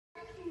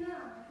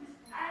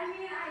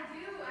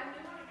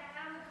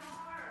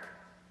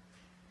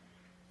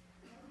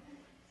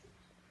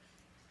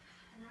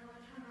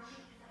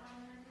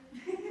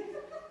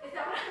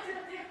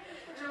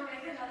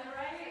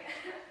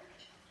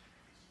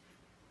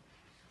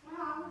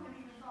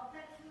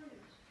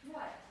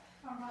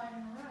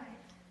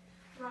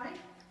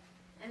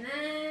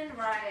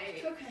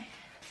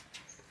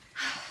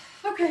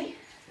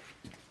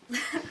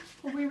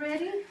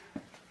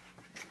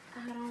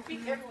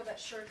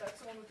shirt. That's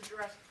the one with the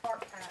Jurassic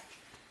Park patch.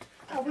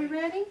 Are we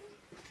ready?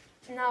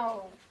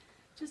 No.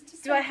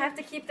 Just Do I have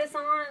to keep this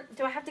on?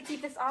 Do I have to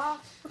keep this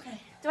off?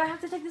 Okay. Do I have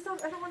to take this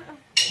off? I don't want to.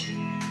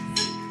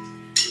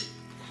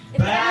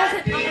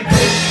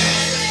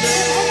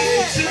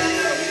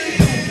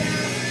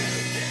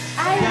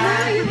 I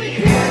knew you would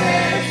do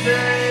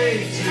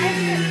this.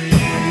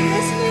 Are you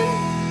listening?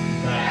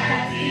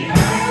 Happy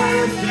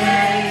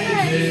birthday,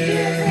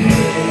 dear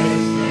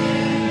Kristen.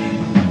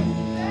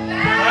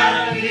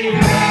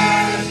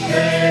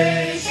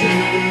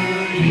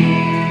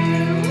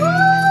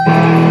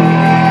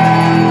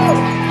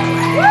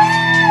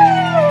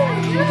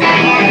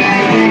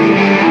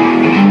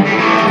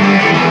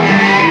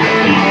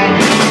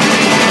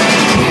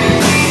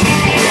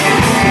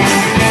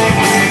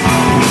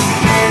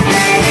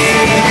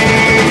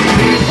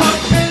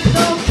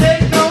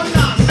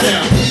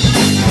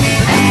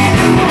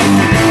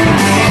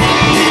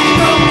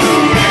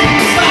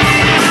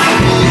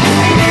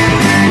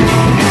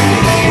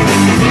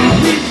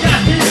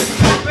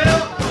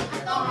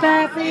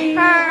 Happy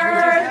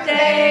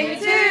birthday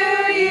to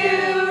you.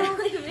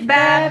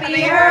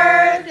 Happy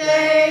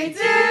birthday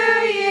to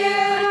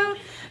you.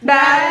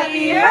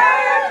 Happy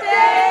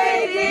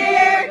birthday,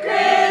 dear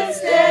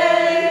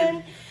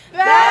Kristen.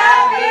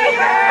 Happy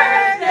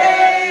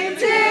birthday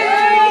to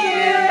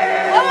you.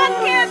 I want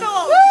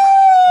candles.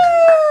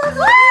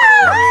 Woo!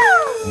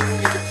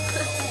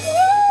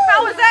 How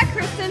was that,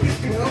 Kristen?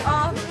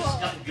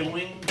 Got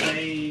going.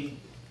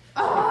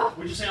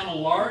 Would you say on a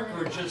lark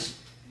or just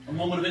a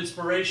moment of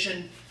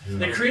inspiration?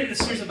 They created a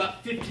series of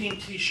about 15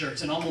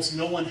 t-shirts, and almost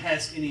no one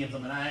has any of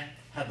them, and I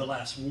had the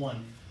last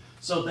one.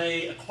 So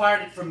they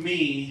acquired it from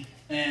me,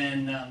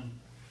 and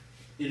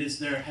it is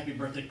their happy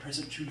birthday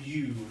present to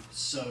you.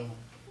 So,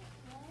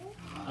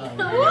 It's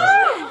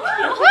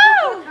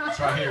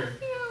right here.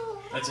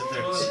 that's it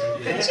there.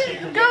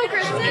 Go,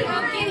 Kristen.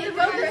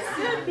 Go,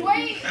 Kristen.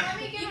 Wait, let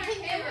me get my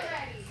camera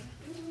ready.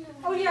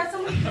 Oh yeah,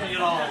 someone. I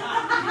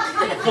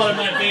thought it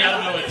might be, I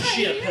don't know, a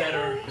chip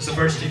header. It's the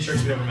first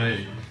t-shirts we ever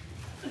made.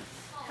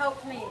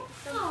 Help me.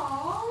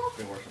 Aww.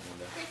 Been working one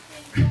day.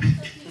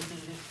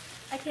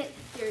 I can't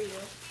hear you.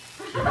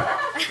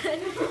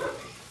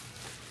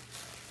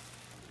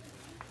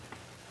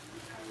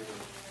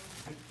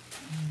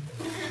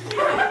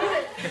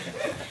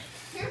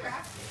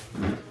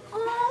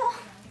 Oh.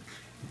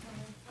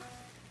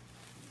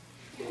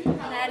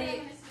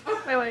 Maddie.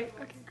 Wait.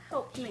 Okay.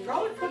 Help me.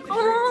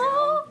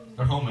 Oh.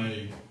 They're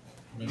homemade.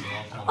 Made a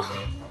long time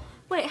ago.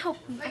 Wait, help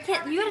me. I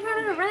can't. You gotta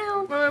turn it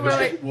around.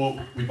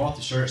 Well, we bought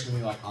the shirts, then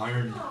we like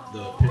ironed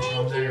the picture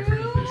on there,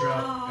 printed the picture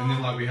out, and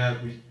then like we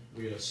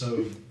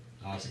sewed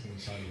Isaac on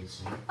the side of the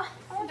sleeve.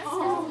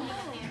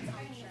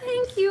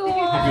 Thank you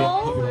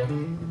all.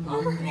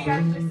 You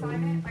guys just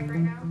sign it, like right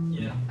now?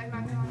 Yeah. Like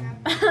not going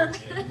out?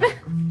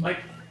 Like,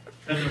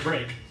 having a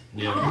break.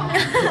 Yeah.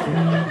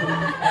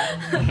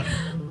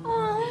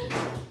 Oh,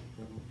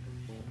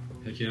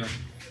 Heck yeah.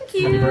 thank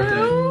you. Happy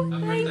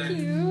birthday. Thank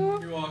you.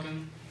 You're welcome.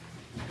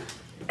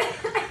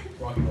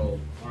 Rock and roll.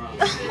 Alright.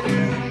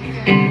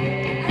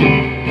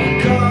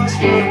 Cars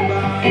run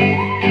by.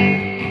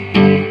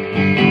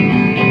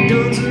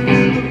 Guns are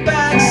in the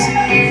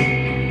backseat.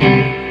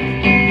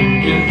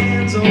 Your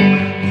hands on my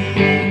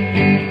knee.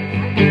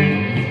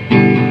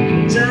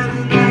 Down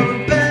in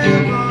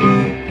Alabama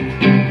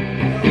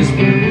is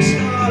where we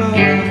start our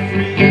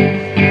free.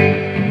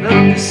 And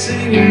I'll be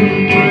singing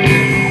and praying.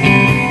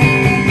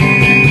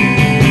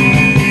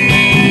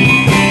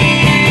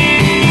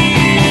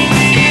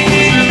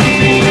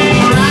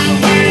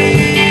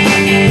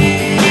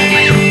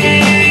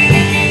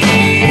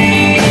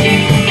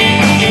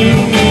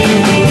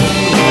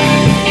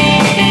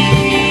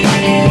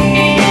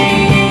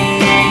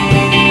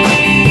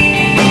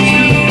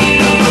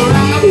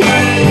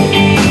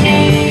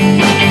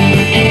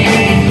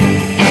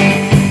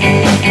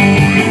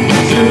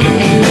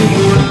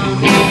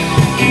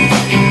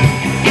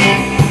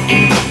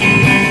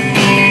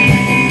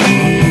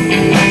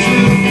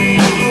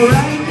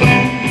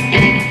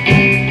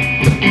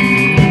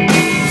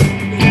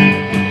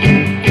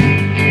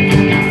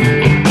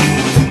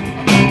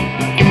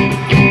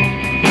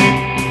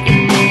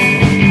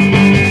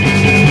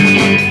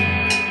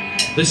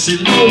 They say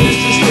love is